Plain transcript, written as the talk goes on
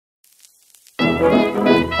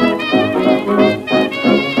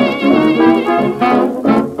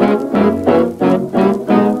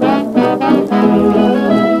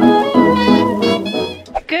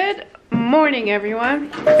everyone.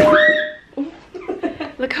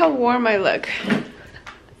 Look how warm I look.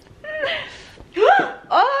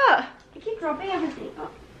 Oh! I keep dropping everything.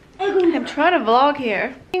 I'm trying to vlog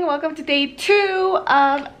here. Welcome to day 2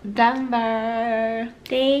 of Denver.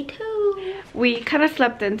 Day 2. We kind of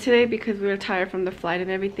slept in today because we were tired from the flight and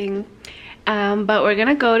everything. But we're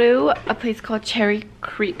gonna go to a place called Cherry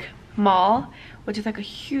Creek Mall, which is like a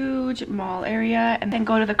huge mall area, and then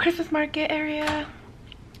go to the Christmas market area.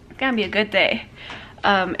 It's gonna be a good day.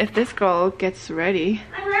 If this girl gets ready.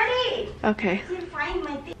 I'm ready. Okay. I can't find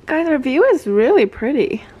my thing. Guys, our view is really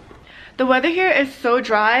pretty. The weather here is so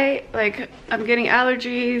dry, like I'm getting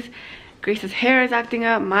allergies. Grace's hair is acting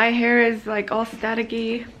up. My hair is like all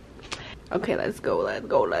staticky. Okay, let's go, let's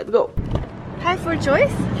go, let's go. Hi for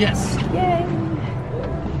Joyce? Yes. Yay.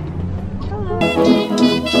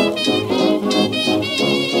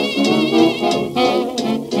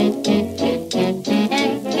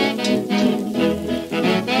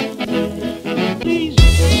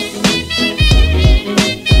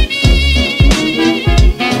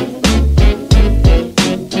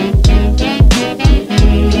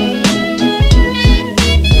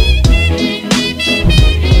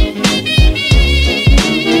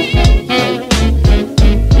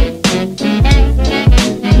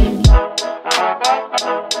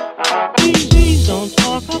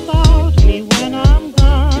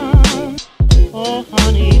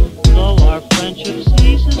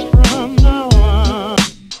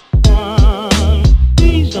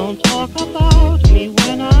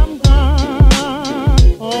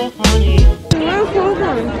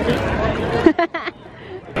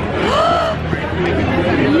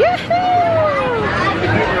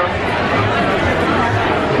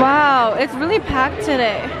 Wow, it's really packed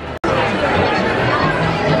today.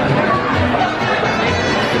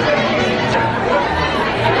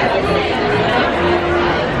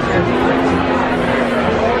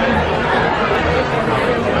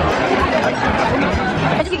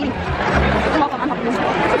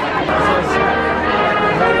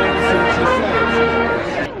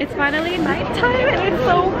 It's finally nighttime and it's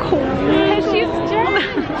so cold. She's jealous.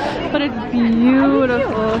 But it's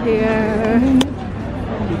beautiful here.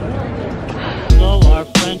 So our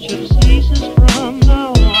friendship ceases from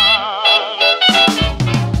now on.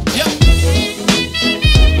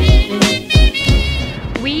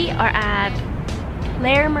 We are at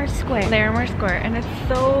Larimer Square. Larimer Square and it's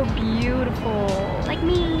so beautiful. Like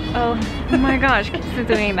me. Oh my gosh, keeps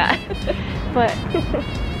doing that. But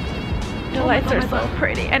the lights are so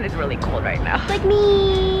pretty and it's really cold right now. Like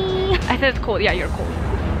me. I said it's cold. Yeah, you're cold.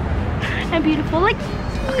 I'm beautiful. Like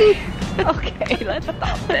Okay, okay, let's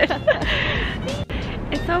stop this.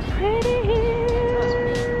 It's so pretty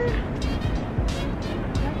here.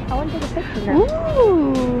 I want to take a picture now.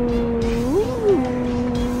 Ooh.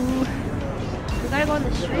 We gotta go on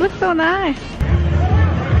the street. Looks so nice.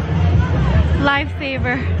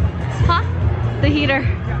 Lifesaver. Huh? The heater.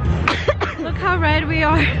 Look how red we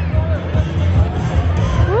are.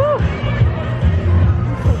 Woo.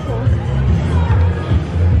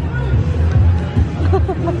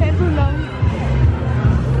 My hands are numb.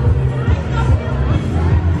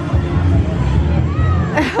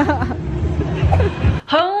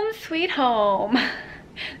 Home sweet home.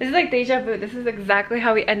 This is like deja vu. This is exactly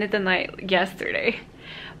how we ended the night yesterday.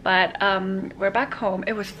 But we're back home.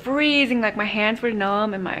 It was freezing, like my hands were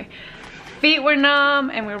numb and my feet were numb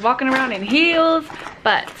and we were walking around in heels.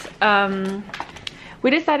 But we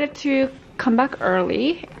decided to come back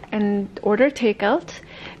early and order takeout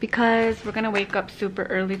because we're gonna wake up super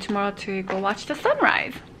early tomorrow to go watch the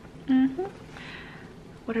sunrise.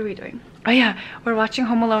 What are we doing? Oh yeah, we're watching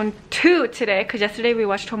Home Alone 2 today because yesterday we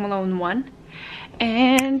watched Home Alone 1.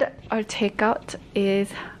 And our takeout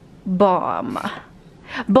is bomb.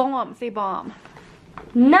 Bomb, say bomb.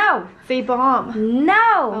 No. Say bomb.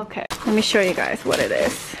 No. Okay, let me show you guys what it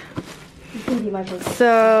is. It's gonna be my place.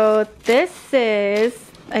 So this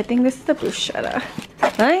is, I think this is the bruschetta.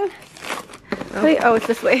 Right? Oh. Wait, oh, it's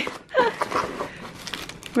this way.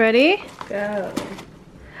 Ready? Go.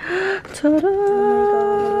 Ta-da!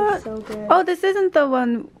 Oh my god, so good. Oh, this isn't the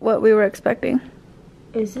one what we were expecting.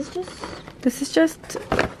 Is this just? This is just...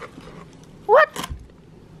 What?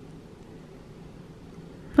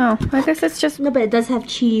 Oh, I guess it's just... No, but it does have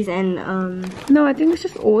cheese and No, I think it's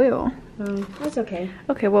just oil. that's okay.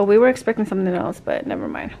 Okay, well, we were expecting something else, but never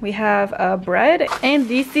mind. We have bread, and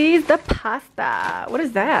this is the pasta. What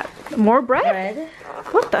is that? More bread? Bread.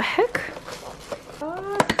 What the heck?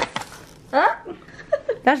 Huh?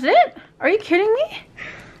 That's it? Are you kidding me?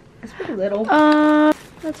 It's pretty little.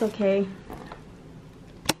 That's okay.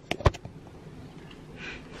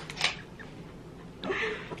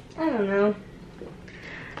 I don't know.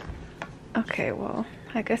 Okay, well,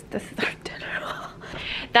 I guess this is our dinner.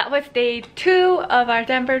 That was day 2 of our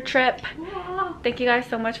Denver trip. Thank you guys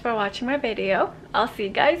so much for watching my video. I'll see you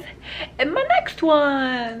guys in my next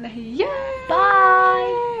one. Yay!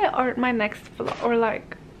 Bye! Or my next vlog, or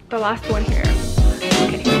like the last one here.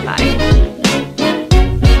 Okay, bye.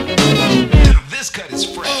 This cut is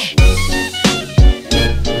fresh.